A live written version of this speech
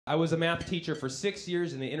I was a math teacher for 6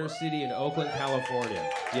 years in the inner city in Oakland,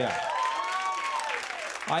 California. Yeah.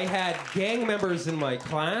 I had gang members in my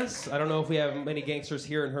class. I don't know if we have many gangsters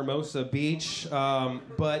here in Hermosa Beach,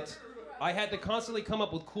 but I had to constantly come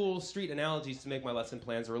up with cool street analogies to make my lesson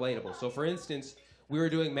plans relatable. So for instance, we were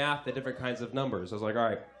doing math at different kinds of numbers. I was like, all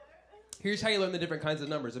right, here's how you learn the different kinds of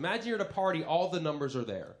numbers. Imagine you're at a party, all the numbers are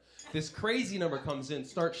there. This crazy number comes in,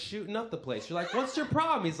 starts shooting up the place. You're like, what's your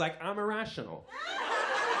problem? He's like, I'm irrational.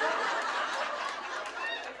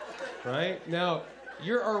 Right? Now,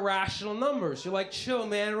 you're irrational numbers. You're like, chill,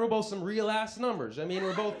 man, we're both some real-ass numbers. I mean,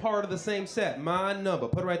 we're both part of the same set. My number.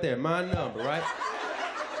 Put it right there. My number, right?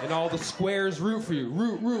 And all the squares root for you.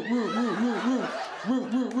 Root, root, root, root, root, root,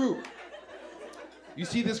 root, root, root. You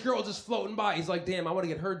see this girl just floating by. He's like, damn, I want to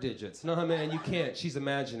get her digits. No, man, you can't. She's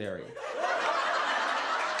imaginary.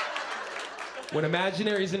 When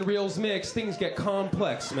imaginaries and reals mix, things get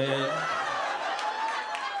complex, man.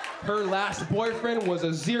 Her last boyfriend was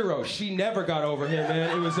a 0. She never got over him,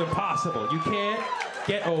 man. It was impossible. You can't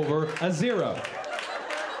get over a 0.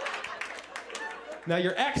 Now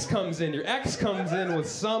your ex comes in. Your ex comes in with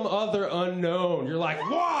some other unknown. You're like,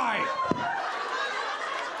 why?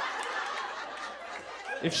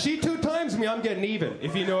 If she 2 times me, I'm getting even,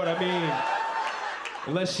 if you know what I mean.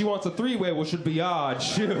 Unless she wants a 3-way, which would be odd.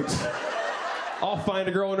 Shoot. I'll find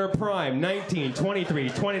a girl in her prime, 19, 23,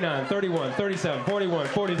 29, 31, 37, 41,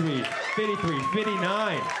 43, 53,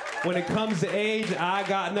 59. When it comes to age, I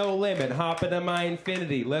got no limit. Hop into my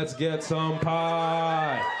infinity. Let's get some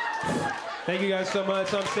pie. Thank you guys so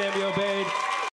much. I'm Sammy Obeid.